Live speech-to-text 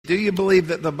Do you believe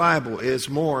that the Bible is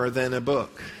more than a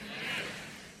book?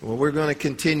 Well, we're going to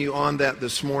continue on that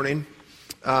this morning.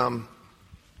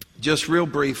 Just real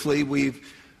briefly,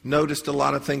 we've noticed a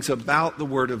lot of things about the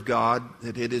Word of God,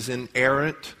 that it is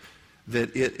inerrant,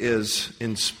 that it is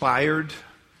inspired,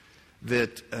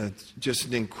 that just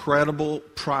an incredible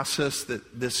process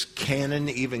that this canon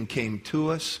even came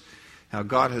to us, how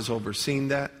God has overseen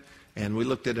that. And we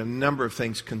looked at a number of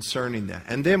things concerning that.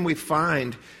 And then we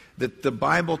find that the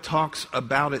Bible talks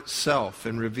about itself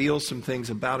and reveals some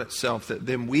things about itself that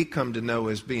then we come to know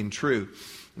as being true.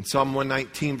 In Psalm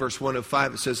 119, verse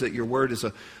 105, it says that your word is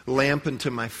a lamp unto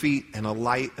my feet and a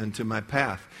light unto my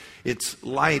path. It's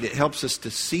light. It helps us to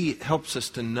see. It helps us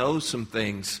to know some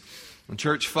things. And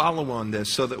church, follow on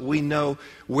this so that we know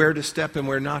where to step and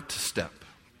where not to step.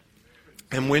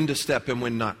 And when to step and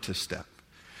when not to step.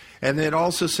 And it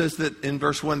also says that in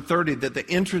verse 130 that the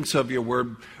entrance of your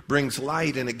word brings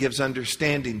light and it gives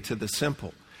understanding to the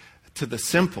simple. To the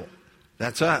simple.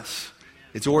 That's us.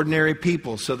 It's ordinary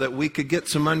people, so that we could get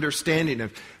some understanding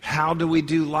of how do we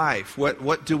do life?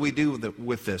 What do we do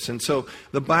with this? And so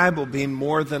the Bible, being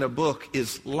more than a book,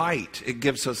 is light. It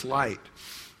gives us light.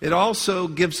 It also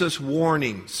gives us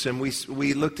warnings. And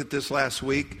we looked at this last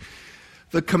week.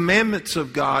 The commandments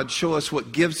of God show us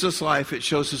what gives us life. It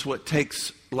shows us what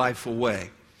takes life away.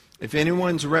 If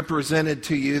anyone's represented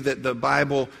to you that the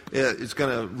Bible is going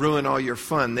to ruin all your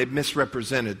fun, they've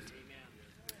misrepresented.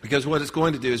 Because what it's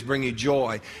going to do is bring you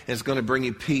joy. And it's going to bring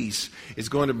you peace. It's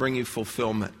going to bring you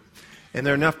fulfillment. And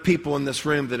there are enough people in this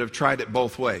room that have tried it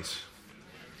both ways.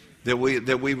 That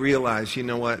we realize, you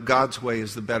know what, God's way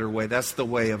is the better way. That's the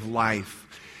way of life.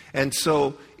 And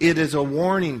so it is a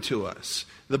warning to us.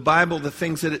 The Bible, the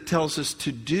things that it tells us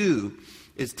to do,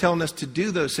 is telling us to do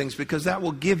those things because that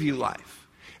will give you life.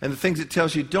 And the things it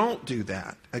tells you don't do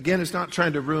that. Again, it's not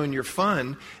trying to ruin your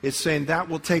fun. It's saying that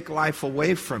will take life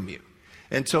away from you.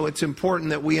 And so it's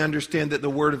important that we understand that the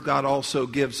Word of God also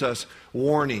gives us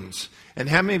warnings. And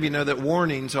how many of you know that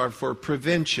warnings are for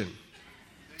prevention?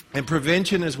 And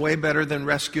prevention is way better than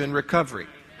rescue and recovery.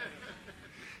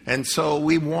 And so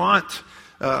we want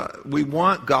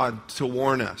God to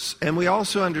warn us. And we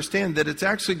also understand that it's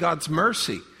actually God's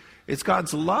mercy. It's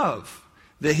God's love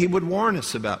that He would warn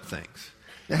us about things.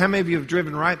 Now, how many of you have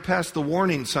driven right past the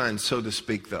warning signs, so to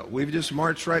speak, though? We've just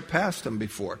marched right past them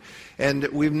before. And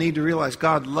we need to realize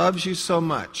God loves you so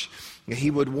much.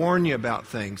 He would warn you about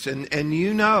things. And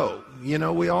you know,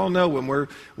 we all know when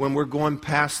we're going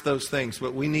past those things.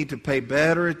 But we need to pay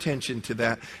better attention to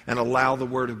that and allow the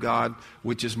Word of God,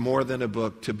 which is more than a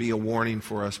book, to be a warning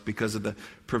for us because of the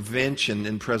prevention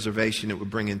and preservation it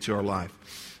would bring into our life.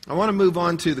 I want to move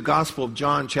on to the Gospel of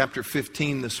John, chapter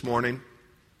 15 this morning.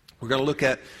 We're going to look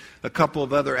at a couple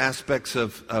of other aspects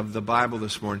of the Bible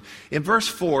this morning. In verse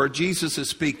 4, Jesus is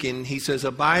speaking. He says,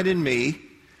 "Abide in me,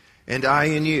 and I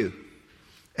in you.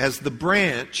 As the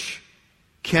branch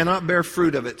cannot bear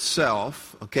fruit of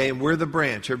itself," okay, and we're the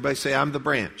branch. Everybody say, "I'm the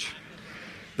branch."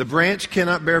 The branch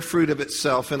cannot bear fruit of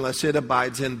itself unless it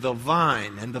abides in the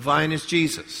vine, and the vine is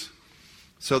Jesus.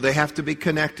 So they have to be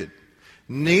connected.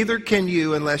 "Neither can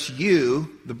you unless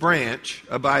you, the branch,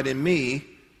 abide in me,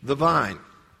 the vine."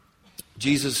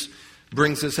 Jesus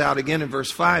brings this out again in verse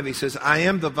 5. He says, "I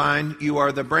am the vine, you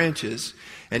are the branches,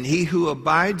 and he who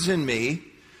abides in me,"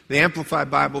 the Amplified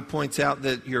Bible points out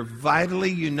that you're vitally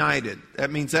united.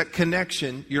 That means that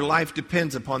connection, your life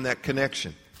depends upon that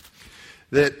connection.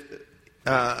 That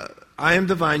I am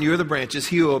the vine, you are the branches,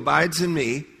 he who abides in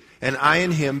me, and I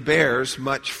in him bears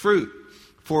much fruit.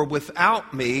 For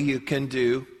without me you can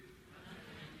do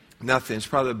nothing. It's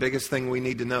probably the biggest thing we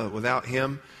need to know. Without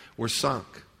him, we're sunk.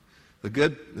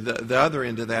 The other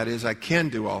end of that is I can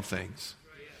do all things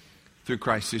through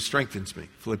Christ who strengthens me.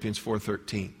 Philippians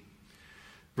 4:13.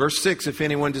 Verse 6, "If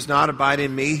anyone does not abide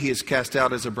in me, he is cast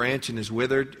out as a branch and is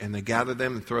withered, and they gather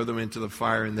them and throw them into the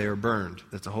fire, and they are burned."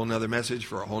 That's a whole nother message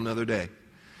for a whole nother day.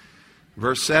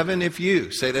 Verse 7, "If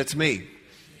you," say that's me.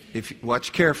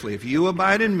 Watch carefully. "If you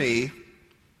abide in me,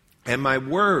 and my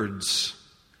words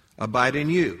abide in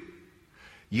you,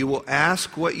 you will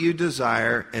ask what you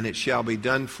desire, and it shall be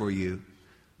done for you.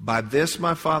 By this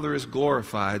my Father is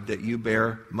glorified, that you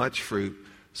bear much fruit,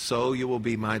 so you will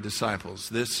be my disciples."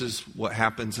 This is what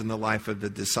happens in the life of the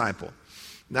disciple.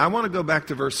 Now I want to go back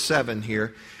to verse 7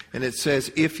 here, and it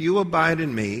says, "If you abide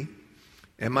in me,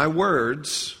 and my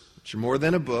words," which are more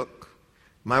than a book,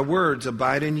 "my words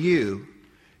abide in you,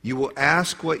 you will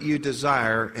ask what you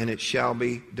desire, and it shall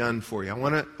be done for you." I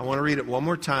want to read it one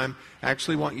more time. I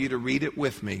actually want you to read it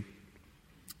with me.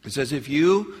 It says, "If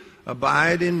you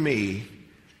abide in me,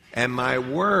 and my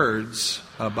words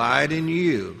abide in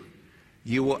you,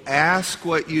 You will ask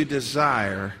what you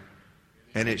desire,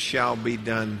 and it shall be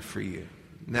done for you.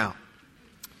 Now,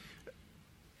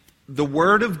 the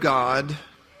Word of God,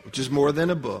 which is more than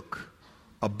a book,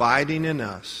 abiding in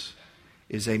us,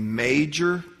 is a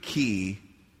major key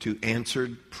to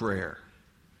answered prayer.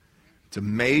 It's a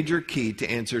major key to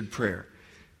answered prayer.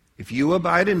 If you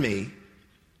abide in me,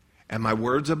 and my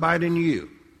words abide in you,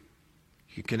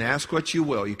 you can ask what you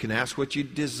will, you can ask what you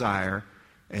desire,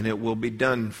 and it will be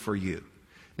done for you.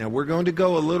 Now, we're going to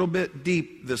go a little bit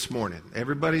deep this morning.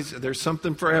 There's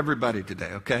something for everybody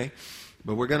today, okay?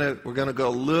 But we're going to go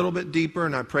a little bit deeper,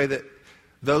 and I pray that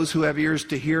those who have ears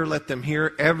to hear, let them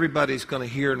hear. Everybody's going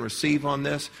to hear and receive on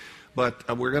this.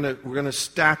 But we're going to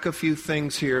stack a few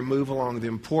things here and move along. The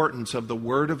importance of the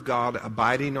Word of God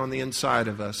abiding on the inside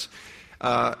of us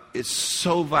is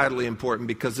so vitally important,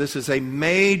 because this is a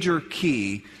major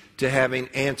key to having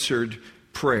answered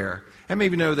prayer. How many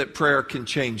of you know that prayer can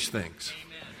change things?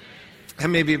 How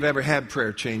many of you have ever had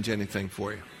prayer change anything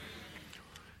for you?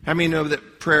 How many know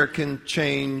that prayer can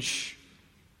change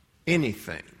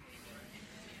anything?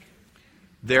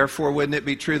 Therefore, wouldn't it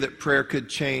be true that prayer could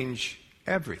change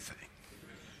everything?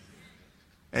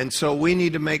 And so we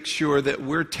need to make sure that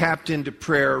we're tapped into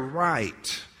prayer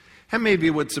right. How many of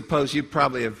you would suppose you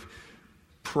probably have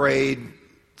prayed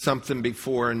something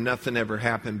before and nothing ever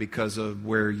happened because of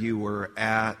where you were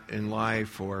at in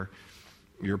life or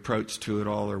your approach to it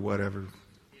all or whatever?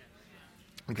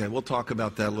 Okay, we'll talk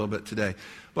about that a little bit today.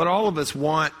 But all of us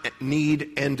want, need,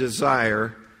 and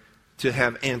desire to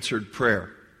have answered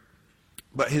prayer.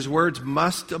 But His words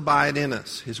must abide in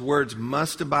us. His words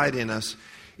must abide in us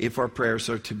if our prayers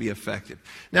are to be effective.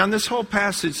 Now, in this whole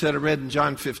passage that I read in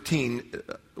John 15,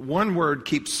 one word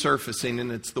keeps surfacing,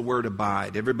 and it's the word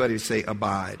abide. Everybody say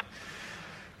abide.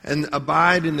 And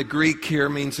abide in the Greek here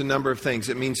means a number of things.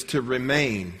 It means to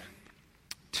remain,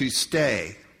 to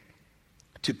stay,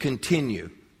 to continue,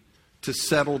 to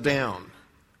settle down,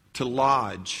 to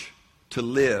lodge, to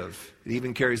live. It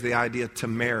even carries the idea to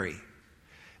marry.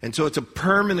 And so it's a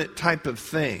permanent type of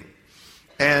thing.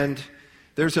 And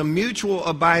there's a mutual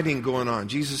abiding going on.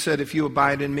 Jesus said, if you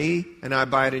abide in me and I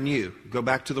abide in you. Go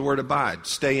back to the word abide.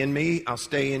 Stay in me, I'll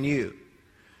stay in you.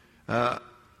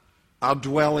 I'll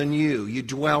dwell in you, you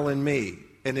dwell in me.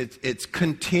 And it's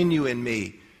continue in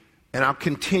me, and I'll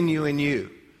continue in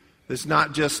you. It's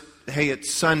not just, hey,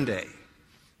 it's Sunday,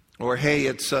 or hey,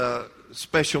 it's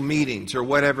special meetings, or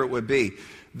whatever it would be.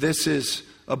 This is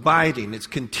abiding, it's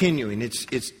continuing,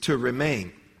 it's to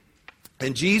remain.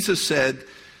 And Jesus said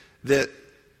that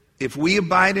if we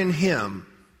abide in Him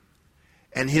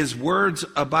and His words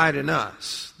abide in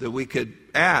us, that we could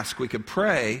ask, we could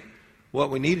pray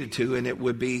what we needed to, and it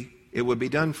would be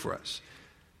done for us.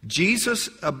 Jesus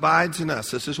abides in us.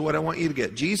 This is what I want you to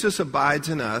get. Jesus abides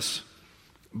in us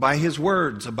by His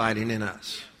words abiding in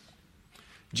us.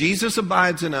 Jesus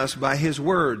abides in us by His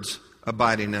words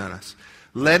abiding in us.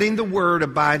 Letting the Word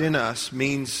abide in us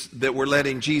means that we're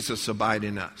letting Jesus abide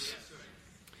in us.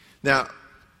 Now,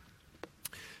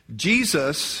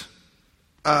 Jesus,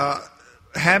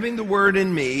 having the Word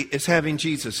in me is having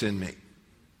Jesus in me.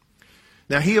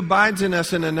 Now, He abides in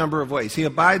us in a number of ways. He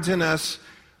abides in us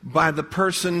by the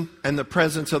person and the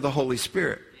presence of the Holy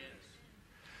Spirit.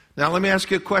 Now, let me ask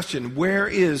you a question. Where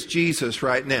is Jesus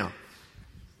right now?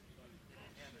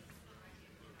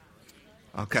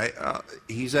 Okay,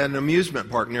 He's at an amusement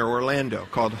park near Orlando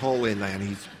called Holy Land.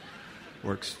 He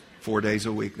works 4 days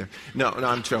a week there. No,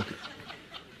 I'm joking.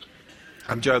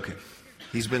 I'm joking.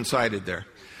 He's been sighted there.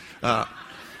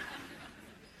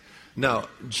 No,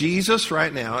 Jesus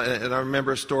right now, and I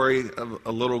remember a story of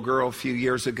a little girl a few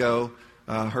years ago.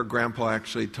 Her grandpa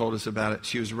actually told us about it.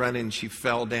 She was running, she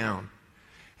fell down,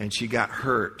 and she got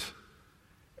hurt.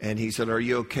 And he said, "Are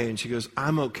you okay?" And she goes,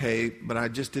 "I'm okay, but I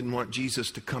just didn't want Jesus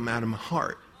to come out of my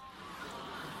heart."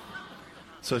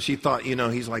 So she thought,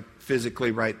 He's like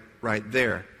physically right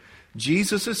there.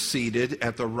 Jesus is seated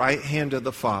at the right hand of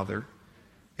the Father,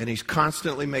 and He's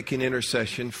constantly making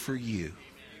intercession for you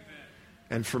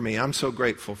and for me. I'm so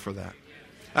grateful for that.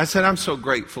 I said, I'm so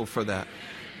grateful for that.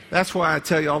 That's why I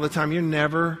tell you all the time, you're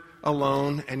never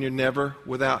alone and you're never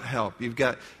without help. You've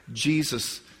got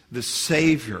Jesus, the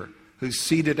Savior, who's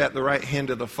seated at the right hand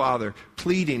of the Father,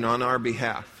 pleading on our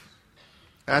behalf.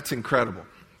 That's incredible.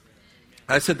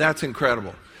 I said, that's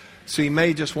incredible. So you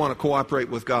may just want to cooperate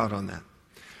with God on that.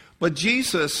 But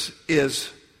Jesus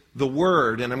is the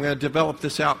Word, and I'm going to develop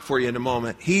this out for you in a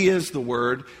moment. He is the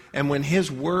Word, and when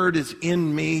His Word is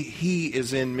in me, He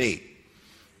is in me.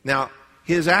 Now,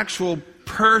 His actual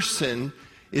person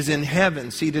is in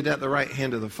heaven, seated at the right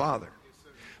hand of the Father.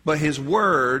 But His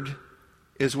Word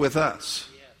is with us.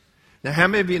 Now, how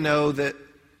many of you know that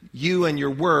you and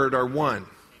your word are one?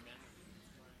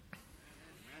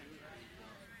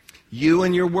 You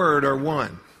and your word are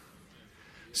one.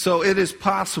 So it is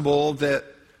possible that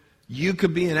you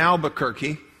could be in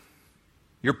Albuquerque,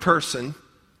 your person,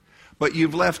 but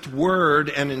you've left word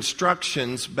and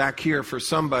instructions back here for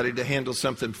somebody to handle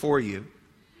something for you.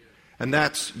 And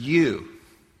that's you.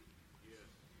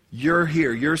 You're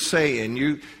here. You're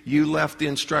saying you left the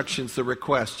instructions, the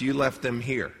request. You left them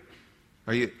here.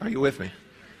 Are you with me?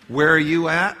 Where are you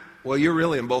at? Well, you're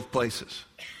really in both places.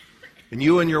 And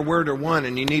you and your word are one,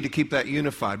 and you need to keep that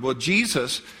unified. Well,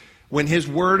 Jesus, when his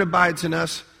word abides in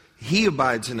us, he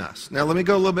abides in us. Now, let me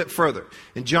go a little bit further.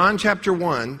 In John chapter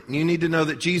 1, you need to know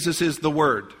that Jesus is the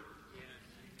Word.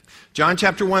 John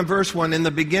chapter 1, verse 1, in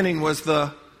the beginning was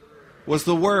the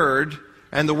Word,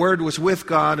 and the Word was with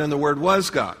God, and the Word was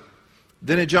God.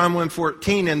 Then in John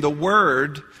 1:14, and the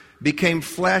Word became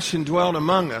flesh and dwelt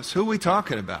among us. Who are we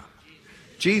talking about?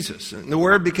 Jesus. And the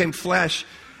Word became flesh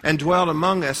and dwelt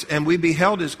among us, and we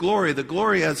beheld his glory, the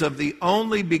glory as of the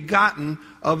only begotten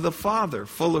of the Father,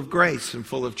 full of grace and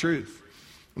full of truth.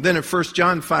 And then in 1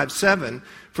 John 5:7,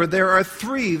 for there are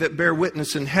three that bear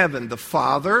witness in heaven, the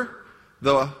Father,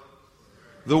 the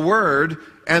Word,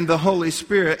 and the Holy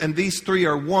Spirit, and these three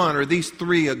are one, or these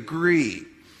three agree.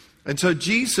 And so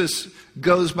Jesus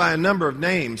goes by a number of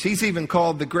names. He's even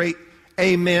called the great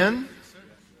Amen.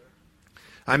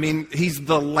 I mean, he's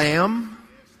the Lamb.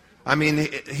 I mean,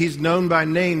 he's known by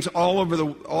names all over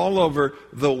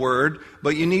the Word,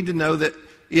 but you need to know that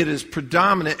it is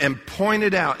predominant and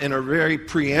pointed out in a very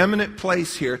preeminent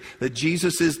place here that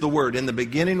Jesus is the Word. In the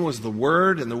beginning was the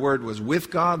Word, and the Word was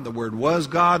with God, and the Word was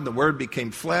God, and the Word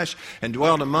became flesh and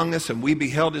dwelt among us, and we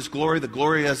beheld his glory, the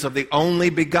glory as of the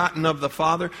only begotten of the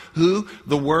Father. Who?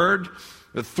 The Word.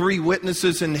 The three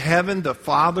witnesses in heaven, the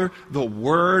Father, the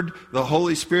Word, the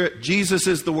Holy Spirit. Jesus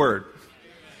is the Word.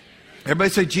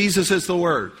 Everybody say, Jesus is the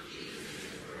Word.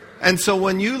 And so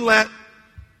when you let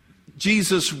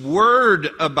Jesus' Word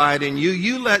abide in you,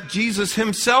 you let Jesus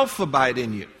himself abide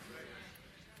in you.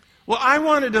 Well, I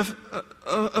wanted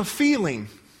a feeling.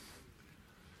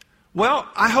 Well,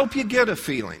 I hope you get a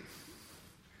feeling.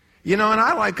 You know, and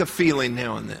I like a feeling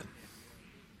now and then.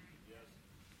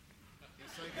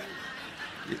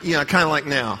 Yeah, kind of like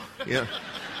now. Yeah.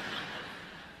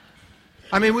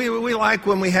 I mean, we like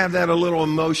when we have that a little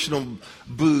emotional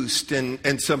boost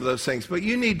and some of those things. But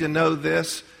you need to know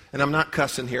this, and I'm not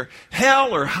cussing here.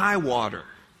 Hell or high water.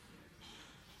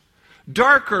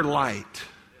 Dark or light.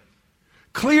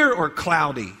 Clear or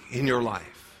cloudy in your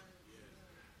life.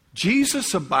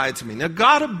 Jesus abides in me. Now,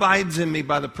 God abides in me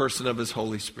by the person of his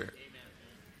Holy Spirit.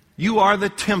 You are the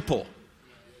temple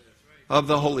of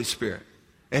the Holy Spirit,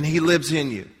 and he lives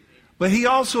in you. But he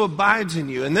also abides in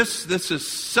you. And this is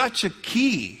such a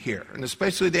key here, and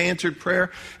especially the answered prayer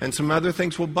and some other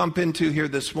things we'll bump into here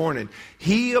this morning.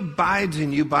 He abides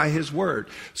in you by his word.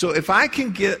 So if I can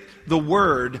get the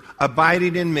word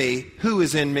abiding in me, who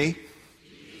is in me?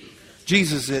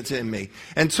 Jesus is in me.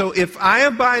 And so if I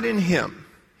abide in him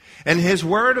and his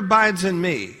word abides in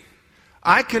me,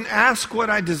 I can ask what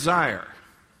I desire.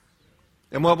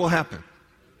 And what will happen?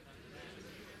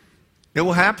 It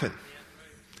will happen.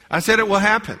 I said it will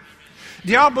happen.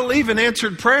 Do y'all believe in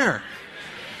answered prayer?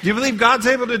 Do you believe God's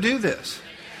able to do this?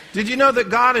 Did you know that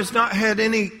God has not had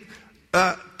any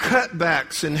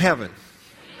cutbacks in heaven?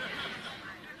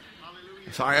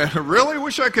 So I really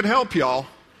wish I could help y'all.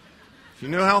 You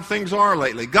know how things are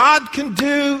lately. God can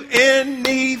do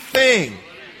anything.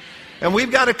 And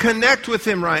we've got to connect with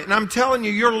him right. And I'm telling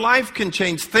you, your life can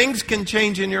change. Things can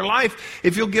change in your life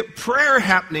if you'll get prayer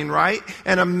happening right.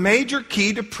 And a major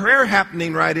key to prayer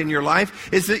happening right in your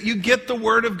life is that you get the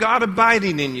word of God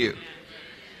abiding in you.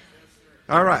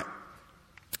 All right.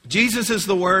 Jesus is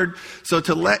the word. So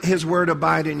to let his word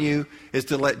abide in you is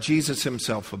to let Jesus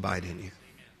himself abide in you.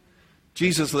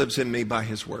 Jesus lives in me by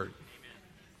his word.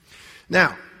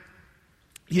 Now,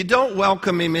 you don't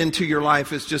welcome him into your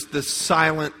life as just this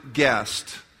silent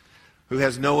guest who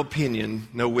has no opinion,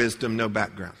 no wisdom, no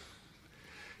background.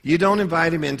 You don't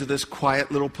invite him into this quiet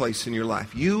little place in your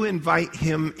life. You invite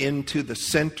him into the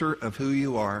center of who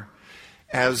you are,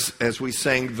 as we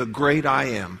sang, the great I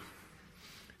am,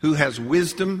 who has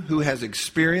wisdom, who has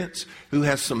experience, who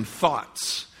has some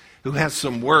thoughts, who has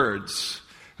some words,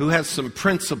 who has some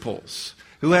principles,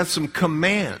 who has some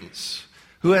commands,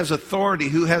 who has authority,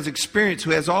 who has experience,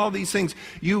 who has all these things.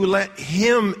 You let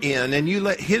him in, and you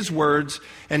let his words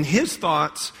and his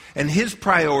thoughts and his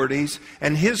priorities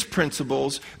and his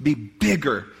principles be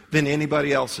bigger than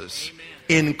anybody else's,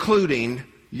 including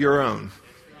your own.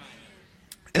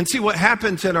 And see what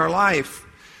happens in our life.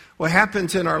 What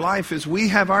happens in our life is we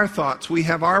have our thoughts, we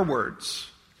have our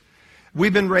words.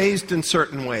 We've been raised in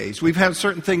certain ways. We've had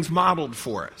certain things modeled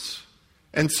for us.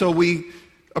 And so we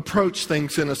approach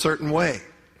things in a certain way.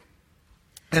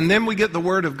 And then we get the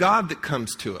Word of God that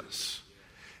comes to us.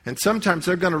 And sometimes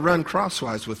they're going to run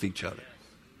crosswise with each other.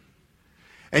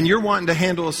 And you're wanting to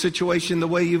handle a situation the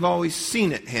way you've always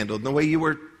seen it handled, the way you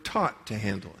were taught to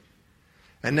handle it.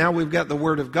 And now we've got the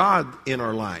Word of God in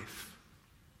our life.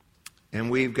 And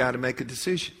we've got to make a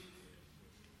decision.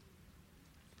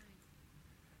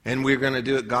 And we're going to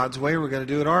do it God's way, or we're going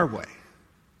to do it our way.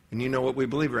 And you know what we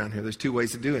believe around here. There's two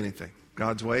ways to do anything.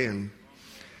 God's way and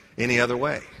any other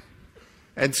way.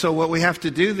 And so what we have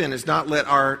to do then is not let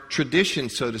our tradition,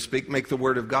 so to speak, make the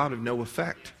Word of God of no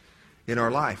effect in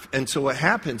our life. And so what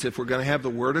happens if we're going to have the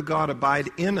Word of God abide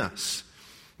in us,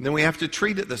 then we have to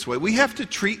treat it this way. We have to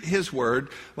treat His Word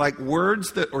like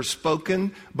words that are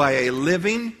spoken by a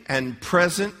living and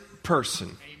present person.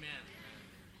 Amen.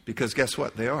 Because guess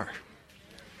what? They are.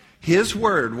 His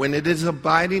Word, when it is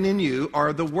abiding in you,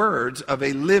 are the words of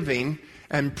a living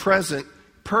and present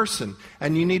person.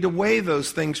 And you need to weigh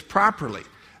those things properly.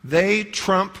 They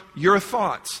trump your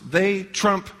thoughts. They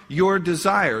trump your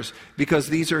desires, because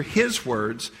these are His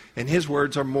words, and His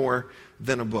words are more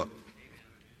than a book.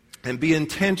 And be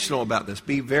intentional about this.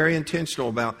 Be very intentional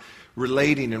about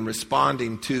relating and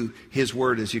responding to His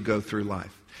Word as you go through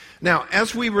life. Now,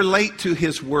 as we relate to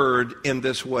His Word in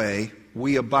this way,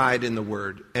 we abide in the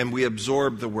Word and we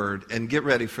absorb the Word. And get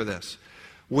ready for this.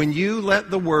 When you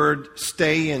let the Word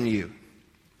stay in you,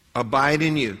 abide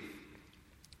in you,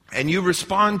 and you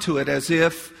respond to it as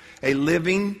if a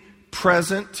living,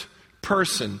 present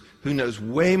person who knows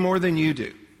way more than you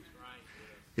do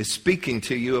is speaking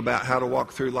to you about how to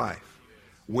walk through life.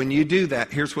 When you do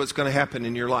that, here's what's going to happen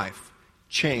in your life.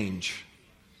 Change.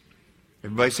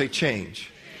 Everybody say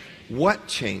change. What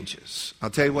changes? I'll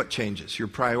tell you what changes. Your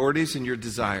priorities and your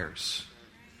desires.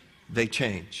 They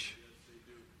change.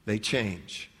 They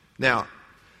change. Now,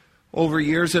 over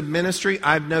years of ministry,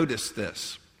 I've noticed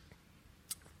this.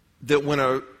 That when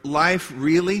a life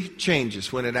really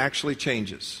changes, when it actually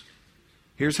changes,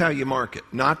 here's how you mark it.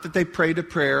 Not that they prayed a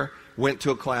prayer, went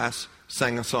to a class,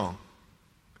 sang a song.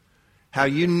 How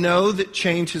you know that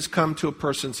change has come to a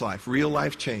person's life, real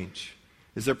life change,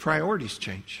 is their priorities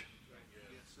change.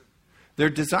 Their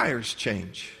desires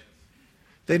change.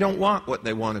 They don't want what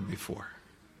they wanted before.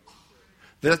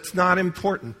 That's not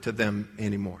important to them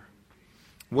anymore.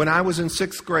 When I was in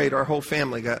 6th grade, our whole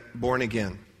family got born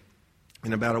again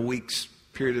in about a week's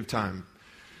period of time.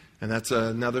 And that's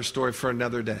another story for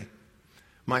another day.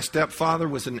 My stepfather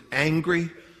was an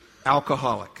angry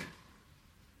alcoholic.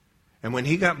 And when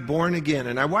he got born again,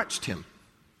 and I watched him,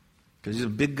 because he's a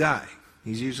big guy.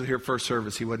 He's usually here first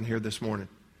service. He wasn't here this morning.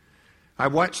 I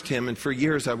watched him, and for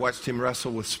years I watched him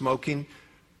wrestle with smoking,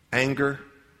 anger,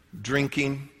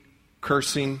 drinking,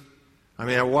 cursing. I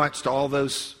mean, I watched all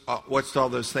those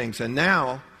things. And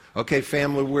now, okay,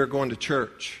 family, we're going to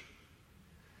church.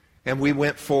 And we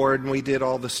went forward and we did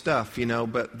all the stuff,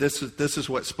 but this is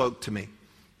what spoke to me.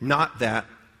 Not that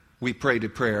we prayed a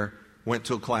prayer, went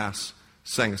to a class,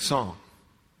 sang a song.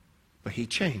 But he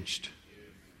changed.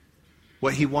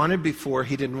 What he wanted before,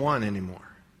 he didn't want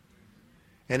anymore.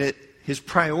 And his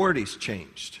priorities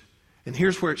changed. And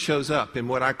here's where it shows up in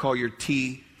what I call your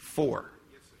T4.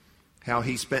 How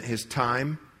he spent his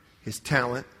time, his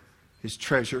talent, his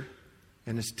treasure,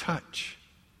 and his touch.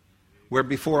 Where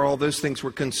before all those things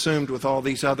were consumed with all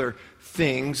these other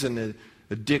things and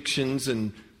addictions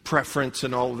and preference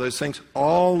and all of those things,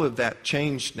 all of that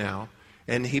changed now.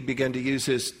 And he began to use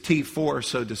his T4,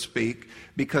 so to speak,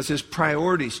 because his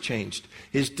priorities changed.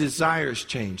 His desires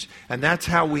changed. And that's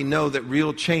how we know that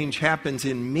real change happens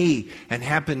in me and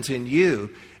happens in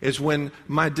you, is when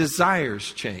my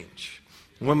desires change.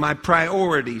 When my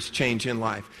priorities change in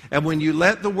life. And when you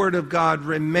let the Word of God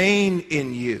remain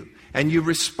in you and you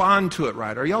respond to it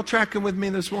right. Are y'all tracking with me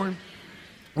this morning?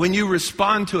 When you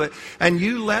respond to it and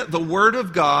you let the Word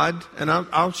of God, and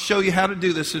I'll show you how to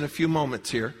do this in a few moments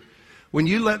here. When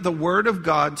you let the Word of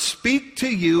God speak to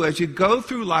you as you go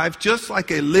through life, just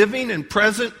like a living and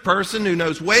present person who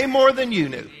knows way more than you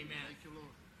knew.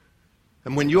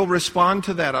 And when you'll respond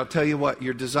to that, I'll tell you what,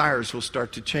 your desires will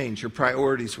start to change. Your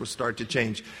priorities will start to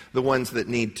change, the ones that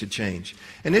need to change.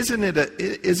 And isn't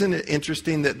it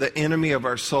interesting that the enemy of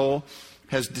our soul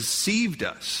has deceived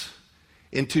us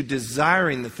into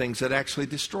desiring the things that actually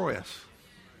destroy us?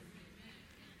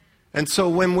 And so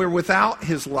when we're without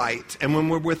His light, and when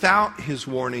we're without His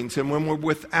warnings, and when we're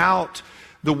without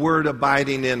the Word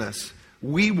abiding in us,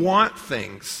 we want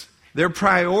things. Their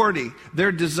priority,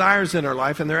 their desires in our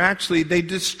life, and they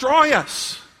destroy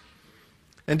us.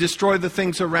 and destroy the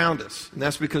things around us. And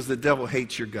that's because the devil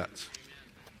hates your guts.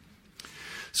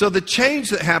 So the change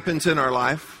that happens in our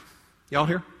life, y'all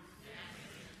here?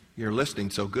 You're listening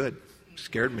so good.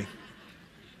 Scared me.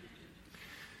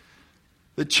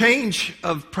 The change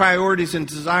of priorities and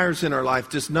desires in our life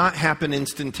does not happen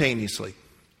instantaneously.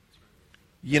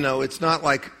 You know, it's not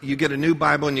like you get a new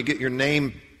Bible and you get your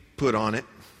name put on it.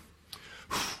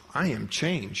 I am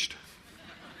changed.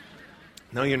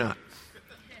 No, you're not.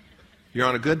 You're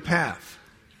on a good path.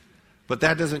 But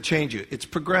that doesn't change you. It's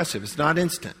progressive. It's not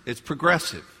instant. It's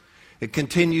progressive. It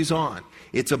continues on.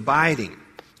 It's abiding.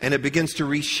 And it begins to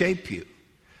reshape you.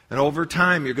 And over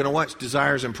time, you're going to watch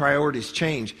desires and priorities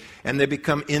change. And they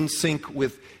become in sync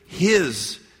with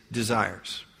His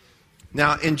desires.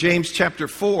 Now, in James chapter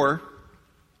 4,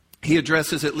 he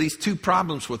addresses at least two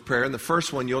problems with prayer. And the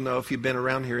first one, you'll know if you've been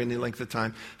around here any length of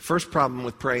time. First problem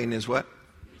with praying is what?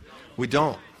 We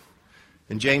don't.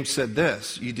 And James said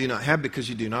this, you do not have because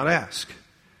you do not ask.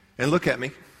 And look at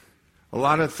me. A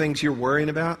lot of things you're worrying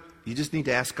about, you just need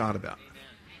to ask God about.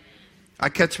 I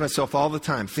catch myself all the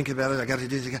time thinking about it. I got to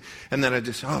do this. And then I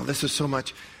just, this is so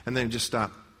much. And then just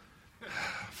stop.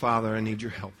 Father, I need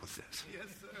your help with this.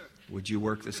 Would you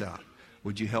work this out?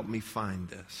 Would you help me find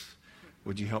this?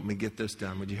 Would you help me get this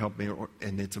done? Would you help me?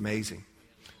 And it's amazing.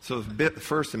 So the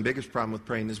first and biggest problem with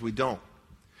praying is we don't.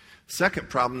 Second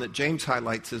problem that James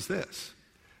highlights is this.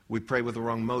 We pray with the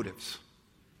wrong motives.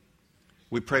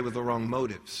 We pray with the wrong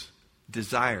motives,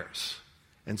 desires.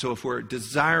 And so if we're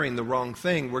desiring the wrong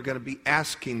thing, we're going to be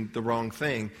asking the wrong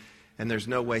thing, and there's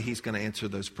no way He's going to answer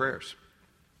those prayers.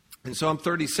 In Psalm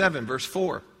 37, verse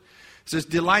 4, it says,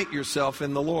 delight yourself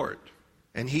in the Lord,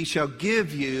 and He shall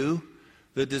give you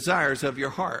the desires of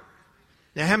your heart.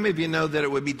 Now, how many of you know that it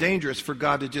would be dangerous for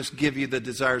God to just give you the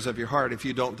desires of your heart if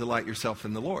you don't delight yourself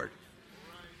in the Lord?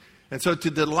 And so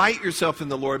to delight yourself in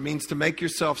the Lord means to make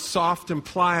yourself soft and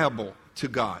pliable to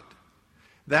God.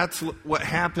 That's what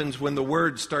happens when the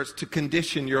Word starts to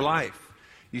condition your life.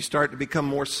 You start to become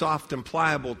more soft and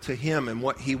pliable to Him and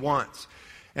what He wants.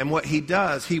 And what He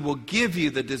does, He will give you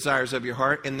the desires of your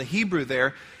heart. And the Hebrew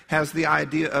there has the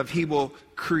idea of He will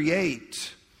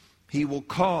create, He will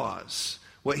cause.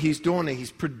 What He's doing,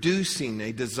 He's producing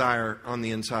a desire on the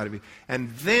inside of you.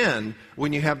 And then,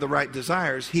 when you have the right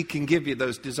desires, He can give you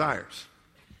those desires.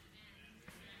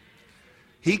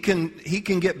 He can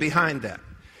get behind that.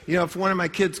 You know, if one of my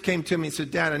kids came to me and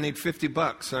said, Dad, I need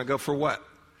 $50. And I go, for what?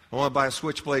 I want to buy a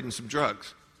switchblade and some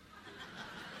drugs.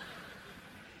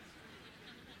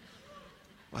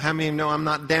 Well, how many of you know I'm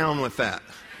not down with that?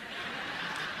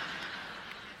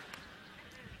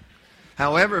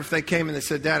 However, if they came and they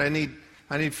said, Dad, I need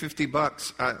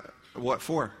 $50. What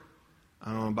for?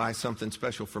 I want to buy something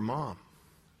special for Mom.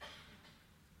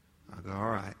 I'll go,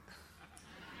 all right.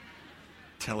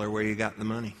 Tell her where you got the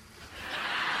money.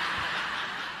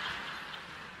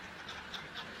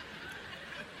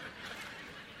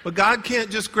 But God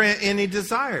can't just grant any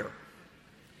desire.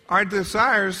 Our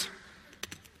desires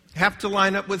have to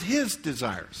line up with His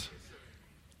desires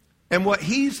and what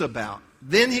He's about.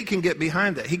 Then He can get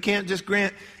behind that. He can't just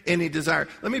grant any desire.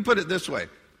 Let me put it this way.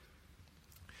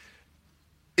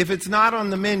 If it's not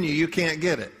on the menu, you can't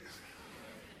get it.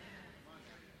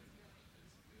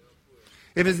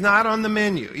 If it's not on the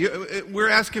menu, we're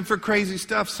asking for crazy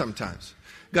stuff sometimes.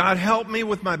 God, help me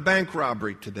with my bank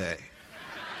robbery today.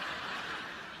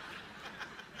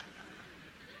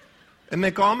 And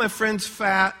make all my friends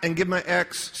fat and give my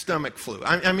ex stomach flu.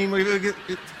 I mean,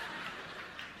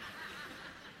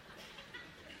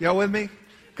 y'all with me?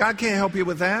 God can't help you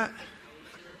with that.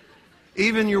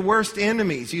 Even your worst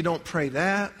enemies, you don't pray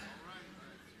that.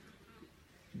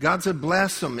 God said,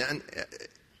 bless them. And,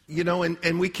 you know,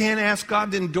 and we can't ask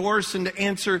God to endorse and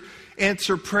to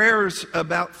answer prayers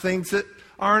about things that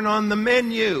aren't on the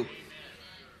menu.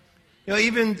 You know,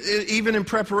 even in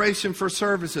preparation for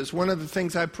services, one of the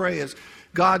things I pray is,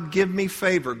 God, give me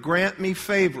favor, grant me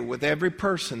favor with every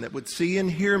person that would see and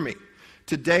hear me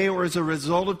today or as a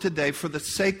result of today for the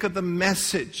sake of the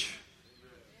message.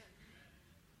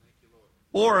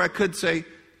 Or I could say,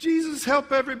 Jesus,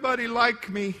 help everybody like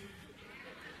me.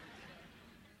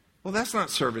 Well, that's not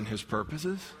serving His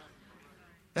purposes.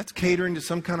 That's catering to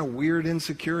some kind of weird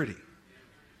insecurity.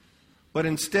 But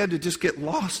instead to just get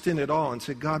lost in it all and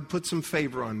say, God, put some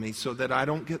favor on me so that I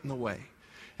don't get in the way.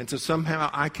 And so somehow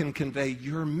I can convey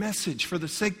your message for the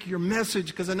sake of your message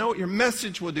because I know what your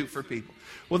message will do for people.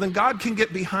 Well, then God can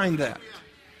get behind that.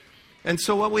 And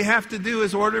so what we have to do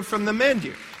is order from the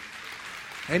menu.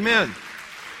 Amen.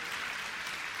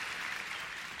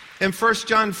 In 1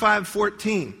 John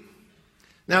 5:14,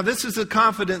 Now, this is the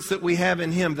confidence that we have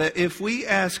in Him, that if we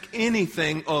ask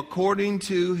anything according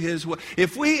to His will,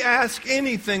 if we ask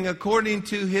anything according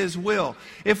to His will,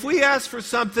 if we ask for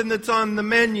something that's on the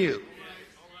menu,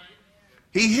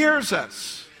 He hears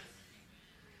us.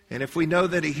 And if we know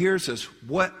that He hears us,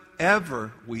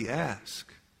 whatever we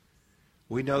ask,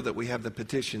 we know that we have the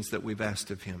petitions that we've asked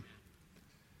of Him.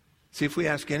 See, if we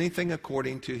ask anything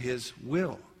according to His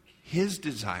will, His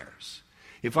desires,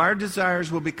 if our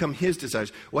desires will become His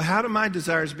desires. Well, how do my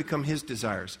desires become His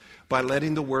desires? By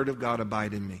letting the Word of God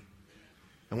abide in me.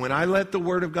 And when I let the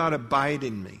Word of God abide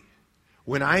in me,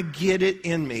 when I get it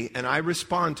in me and I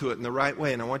respond to it in the right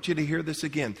way, and I want you to hear this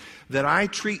again, that I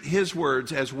treat His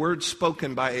words as words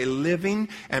spoken by a living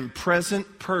and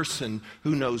present person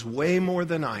who knows way more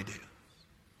than I do.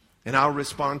 And I'll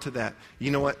respond to that.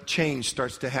 You know what? Change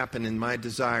starts to happen in my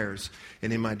desires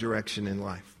and in my direction in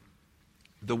life.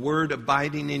 The Word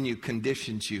abiding in you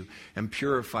conditions you and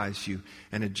purifies you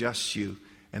and adjusts you.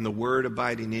 And the Word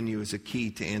abiding in you is a key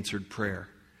to answered prayer.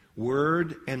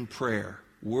 Word and prayer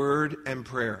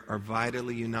are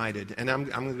vitally united. And I'm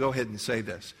going to go ahead and say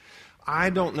this. I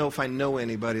don't know if I know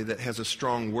anybody that has a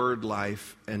strong word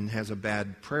life and has a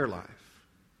bad prayer life.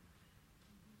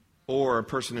 Or a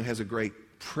person who has a great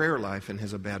prayer life and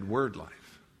has a bad word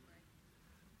life.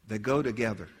 They go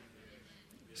together.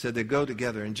 Said they go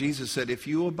together. And Jesus said, if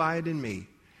you abide in me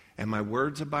and my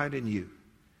words abide in you,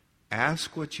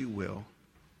 ask what you will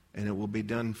and it will be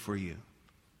done for you.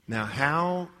 Now,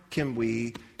 how can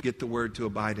we get the Word to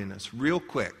abide in us? Real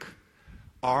quick,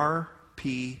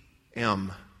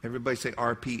 RPM. Everybody say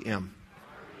RPM.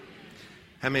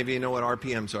 How many of you know what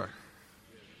RPMs are?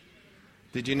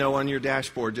 Did you know on your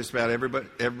dashboard, just about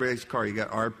everybody's car, you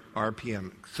got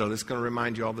RPM. So this is going to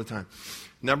remind you all the time.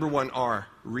 Number 1, R,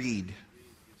 read.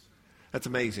 That's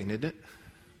amazing, isn't it?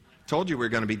 Told you we were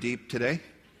going to be deep today.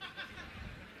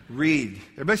 Read.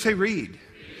 Everybody say read.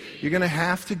 You're going to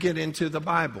have to get into the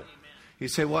Bible. You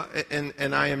say, well,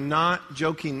 and I am not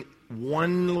joking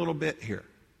one little bit here.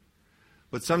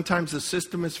 But sometimes the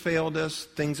system has failed us.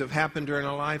 Things have happened during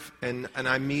our life. And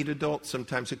I meet adults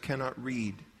sometimes who cannot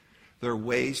read. There are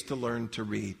ways to learn to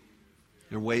read.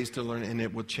 There are ways to learn, and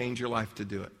it will change your life to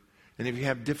do it. And if you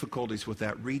have difficulties with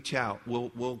that, reach out.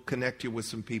 We'll connect you with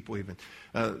some people even.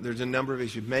 There's a number of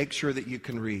issues. Make sure that you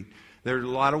can read. There are a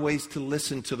lot of ways to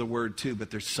listen to the Word too,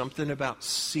 but there's something about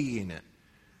seeing it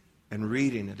and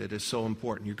reading it that is so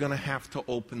important. You're going to have to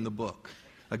open the book.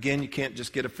 Again, you can't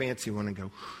just get a fancy one and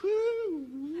go,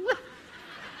 whoo.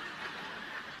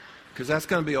 Because that's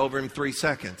going to be over in 3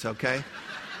 seconds, okay?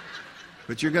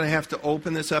 But you're going to have to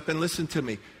open this up and listen to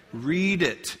me. Read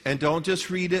it. And don't just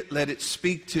read it. Let it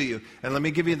speak to you. And let me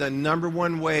give you the number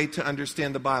 1 way to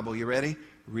understand the Bible. You ready?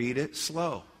 Read it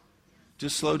slow.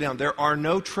 Just slow down. There are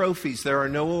no trophies. There are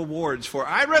no awards for,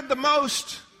 I read the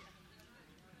most.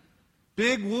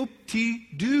 Big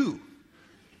whoop-de-doo.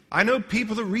 I know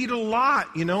people that read a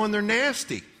lot, and they're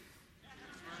nasty.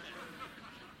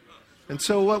 And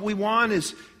so what we want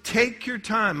is take your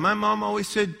time. My mom always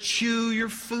said, chew your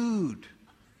food.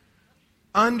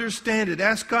 Understand it.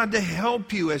 Ask God to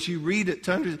help you as you read it.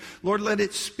 Lord, let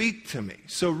it speak to me.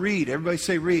 So read. Everybody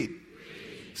say read.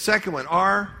 Second one,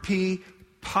 R-P,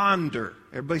 ponder.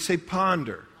 Everybody say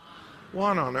ponder.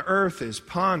 What on earth is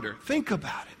ponder? Think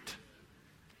about it.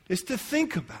 It's to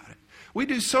think about it. We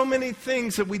do so many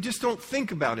things that we just don't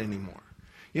think about anymore.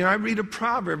 I read a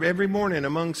proverb every morning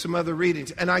among some other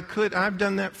readings. And I've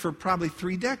done that for probably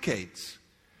 3 decades.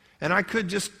 And I could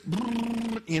just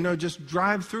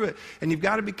drive through it. And you've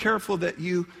got to be careful that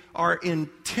you are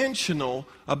intentional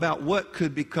about what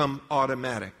could become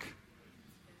automatic.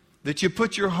 That you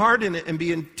put your heart in it and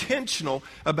be intentional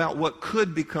about what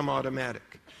could become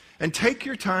automatic. And take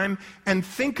your time and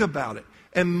think about it.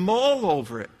 And mull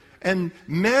over it. And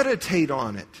meditate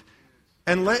on it.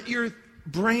 And let your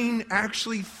brain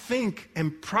actually think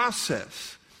and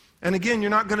process. And again, you're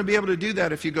not going to be able to do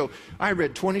that if you go, I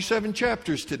read 27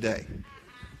 chapters today.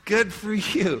 Good for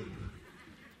you.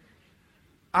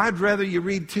 I'd rather you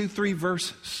read 2-3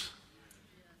 verses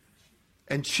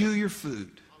and chew your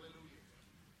food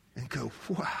and go,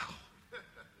 wow.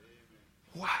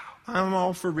 Wow. I'm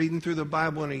all for reading through the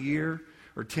Bible in a year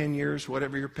or 10 years,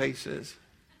 whatever your pace is.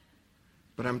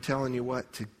 But I'm telling you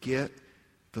what, to get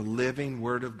the living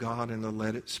Word of God and to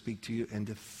let it speak to you and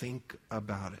to think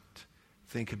about it.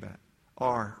 Think about it.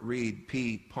 R, read.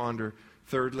 P, ponder.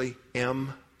 Thirdly,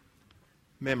 M,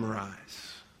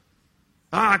 memorize.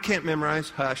 I can't memorize.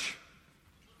 Hush.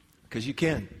 Because you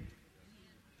can.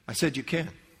 I said you can.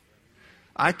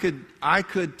 I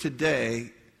could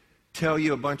today tell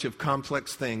you a bunch of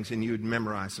complex things and you would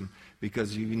memorize them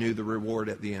because you knew the reward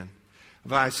at the end.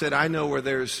 If I said, I know where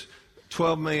there's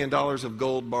 $12 million of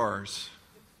gold bars,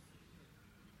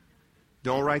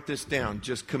 don't write this down.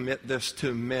 Just commit this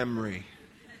to memory.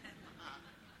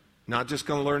 Not just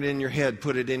going to learn it in your head,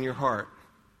 put it in your heart.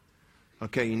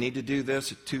 Okay, you need to do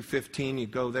this at 2:15. You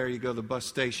go there, you go to the bus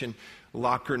station,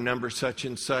 locker number such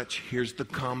and such. Here's the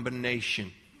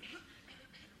combination.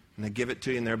 And they give it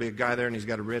to you, and there'll be a guy there, and he's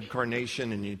got a red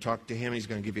carnation, and you talk to him, he's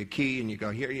going to give you a key, and you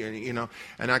go here, you know.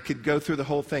 And I could go through the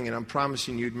whole thing, and I'm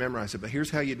promising you'd memorize it. But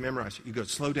here's how you'd memorize it. You go,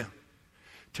 slow down.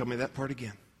 Tell me that part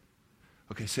again.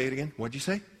 Okay, say it again. What'd you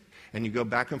say? And you go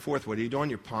back and forth. What are you doing?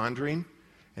 You're pondering.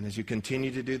 And as you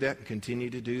continue to do that and continue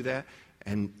to do that,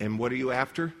 and what are you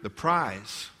after? The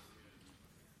prize.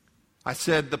 I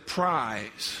said the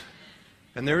prize.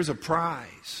 And there's a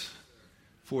prize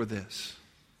for this.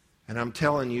 And I'm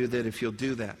telling you that if you'll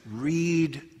do that,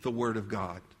 read the Word of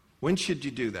God. When should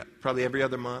you do that? Probably every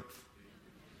other month?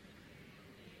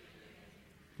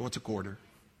 Once a quarter?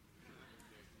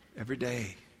 Every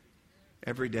day.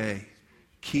 Every day.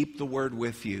 Keep the Word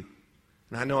with you.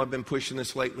 And I know I've been pushing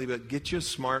this lately, but get you a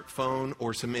smartphone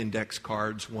or some index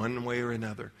cards, one way or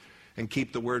another, and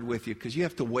keep the Word with you, because you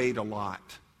have to wait a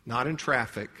lot. Not in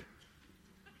traffic,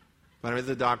 but I'm at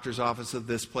the doctor's office of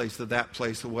this place, of that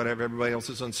place, or whatever. Everybody else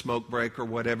is on smoke break or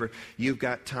whatever. You've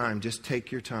got time. Just take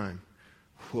your time.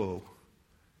 Whoa.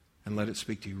 And let it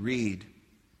speak to you. Read,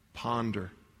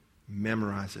 ponder,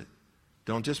 memorize it.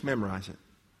 Don't just memorize it.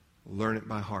 Learn it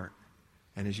by heart.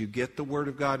 And as you get the Word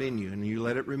of God in you and you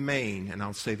let it remain, and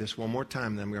I'll say this one more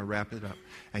time, then I'm going to wrap it up,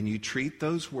 and you treat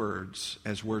those words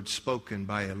as words spoken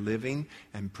by a living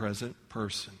and present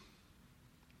person,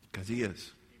 because He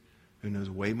is, who knows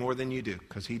way more than you do,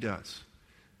 because He does.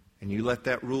 And you let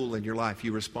that rule in your life,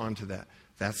 you respond to that.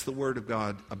 That's the Word of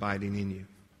God abiding in you.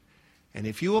 And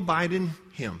if you abide in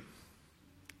Him,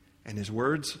 and His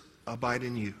words abide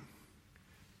in you,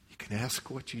 you can ask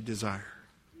what you desire.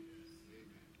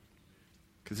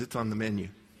 Because it's on the menu.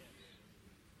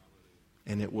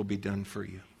 And it will be done for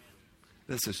you.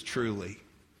 This is truly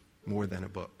more than a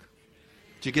book.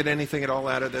 Did you get anything at all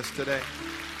out of this today?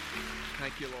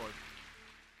 Thank you, Lord.